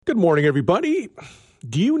Good morning, everybody.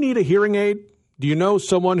 Do you need a hearing aid? Do you know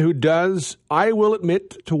someone who does? I will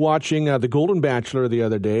admit to watching The Golden Bachelor the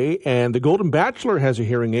other day, and The Golden Bachelor has a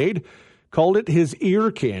hearing aid, called it his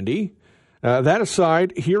ear candy. That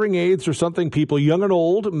aside, hearing aids are something people young and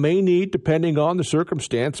old may need depending on the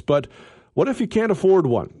circumstance, but what if you can't afford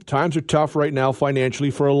one? Times are tough right now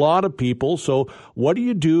financially for a lot of people, so what do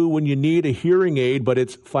you do when you need a hearing aid but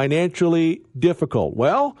it's financially difficult?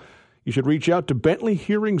 Well, you should reach out to Bentley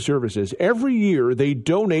Hearing Services. Every year, they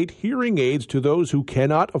donate hearing aids to those who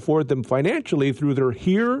cannot afford them financially through their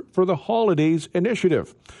Here for the Holidays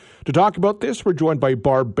initiative. To talk about this, we're joined by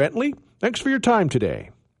Barb Bentley. Thanks for your time today.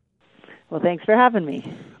 Well, thanks for having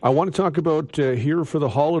me. I want to talk about Here for the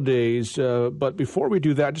Holidays, but before we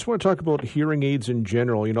do that, I just want to talk about hearing aids in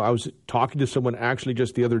general. You know, I was talking to someone actually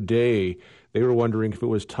just the other day. They were wondering if it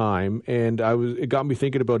was time, and it got me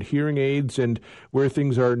thinking about hearing aids and where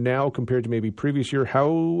things are now compared to maybe previous year.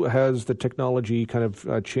 How has the technology kind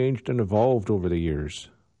of changed and evolved over the years?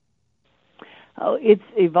 Oh, it's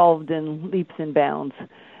evolved in leaps and bounds.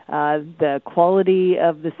 The quality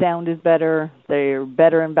of the sound is better. They're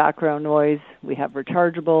better in background noise. We have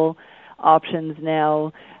rechargeable options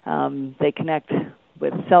now. They connect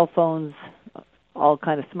with cell phones, all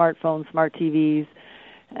kind of smartphones, smart TVs,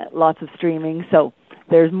 lots of streaming. So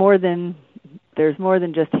there's more than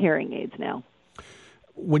just hearing aids now.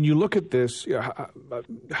 When you look at this,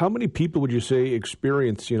 how many people would you say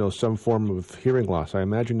experience, some form of hearing loss? I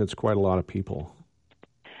imagine it's quite a lot of people.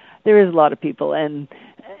 There is a lot of people, and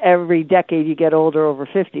every decade you get older, over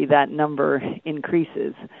 50, that number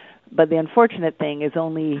increases. But the unfortunate thing is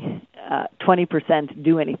only 20%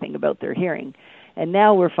 do anything about their hearing. And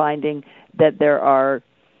now we're finding that there are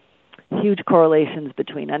huge correlations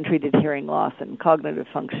between untreated hearing loss and cognitive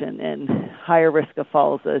function and higher risk of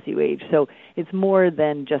falls as you age. So it's more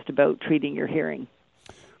than just about treating your hearing.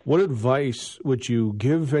 What advice would you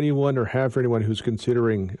give anyone or have for anyone who's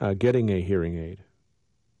considering getting a hearing aid?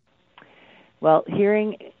 Well,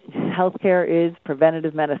 hearing healthcare is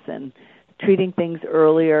preventative medicine. Treating things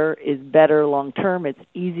earlier is better long term. It's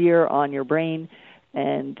easier on your brain,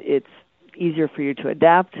 and it's easier for you to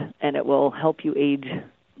adapt, and it will help you age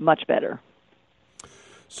much better.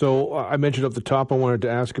 So I mentioned at the top I wanted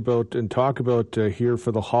to ask about and talk about Here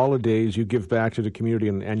for the Holidays. You give back to the community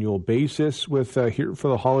on an annual basis with Here for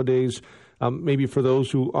the Holidays. Maybe for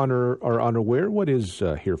those who are unaware, what is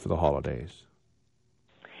Here for the Holidays?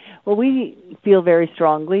 Well, we feel very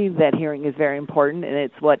strongly that hearing is very important, and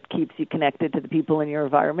it's what keeps you connected to the people in your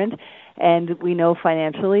environment. And we know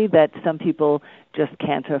financially that some people just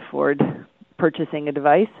can't afford purchasing a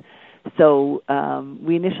device. So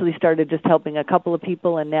we initially started just helping a couple of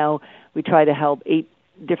people, and now we try to help 8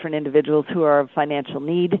 different individuals who are of financial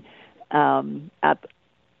need at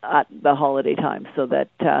the holiday time so that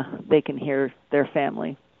they can hear their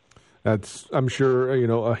family. That's, I'm sure,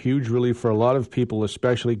 a huge relief for a lot of people,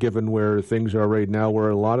 especially given where things are right now, where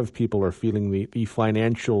a lot of people are feeling the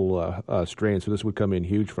financial strain. So this would come in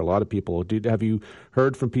huge for a lot of people. Have you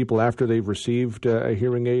heard from people after they've received a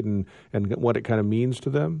hearing aid and what it kind of means to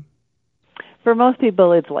them? For most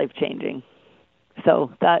people, it's life-changing.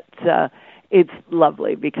 So that's it's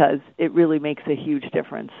lovely because it really makes a huge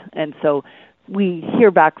difference. And so we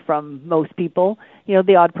hear back from most people.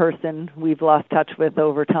 The odd person we've lost touch with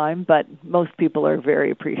over time, but most people are very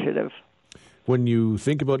appreciative. When you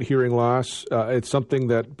think about hearing loss, it's something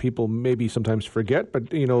that people maybe sometimes forget,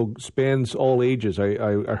 but, spans all ages.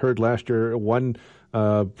 I heard last year one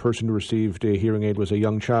person who received a hearing aid was a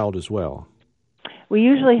young child as well. We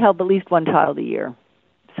usually help at least one child a year.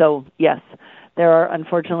 So, yes, there are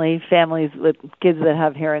unfortunately families with kids that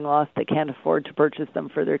have hearing loss that can't afford to purchase them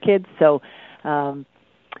for their kids. So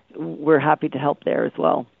we're happy to help there as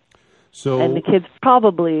well. And the kids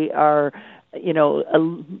probably are, a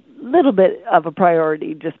little bit of a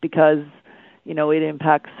priority just because, it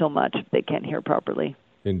impacts so much if they can't hear properly.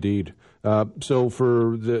 Indeed. So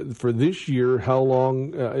for this year, how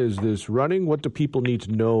long is this running? What do people need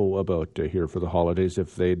to know about Here for the Holidays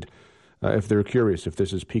if they're curious, if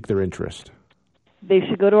this has piqued their interest? They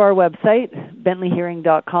should go to our website,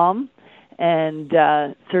 bentleyhearing.com, and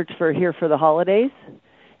search for Here for the Holidays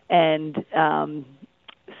and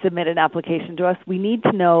submit an application to us. We need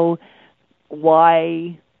to know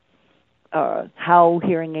why, how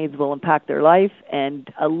hearing aids will impact their life, and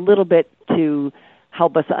a little bit to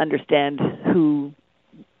help us understand who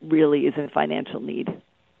really is in financial need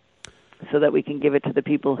so that we can give it to the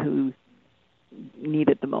people who need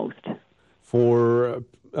it the most. For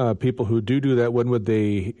people who do that, when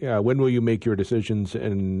will you make your decisions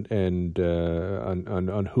and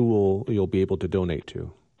on who you'll be able to donate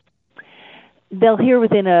to? They'll hear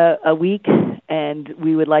within a week, and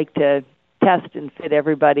we would like to test and fit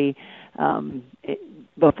everybody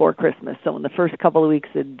before Christmas. So in the first couple of weeks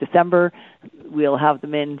of December, we'll have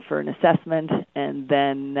them in for an assessment, and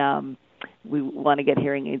then we want to get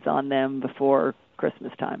hearing aids on them before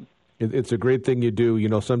Christmas time. It's a great thing you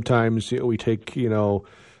do. Sometimes we take,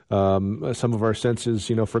 some of our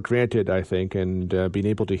senses, for granted, I think, and being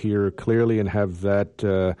able to hear clearly and have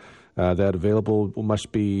that available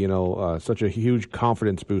must be, such a huge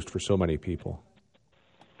confidence boost for so many people.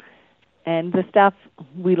 And the staff,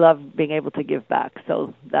 we love being able to give back,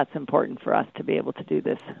 so that's important for us to be able to do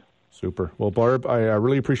this. Super. Well, Barb, I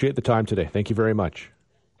really appreciate the time today. Thank you very much.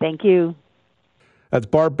 Thank you. That's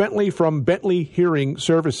Barb Bentley from Bentley Hearing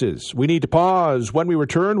Services. We need to pause. When we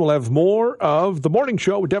return, we'll have more of The Morning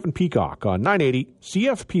Show with Devin Peacock on 980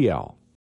 CFPL.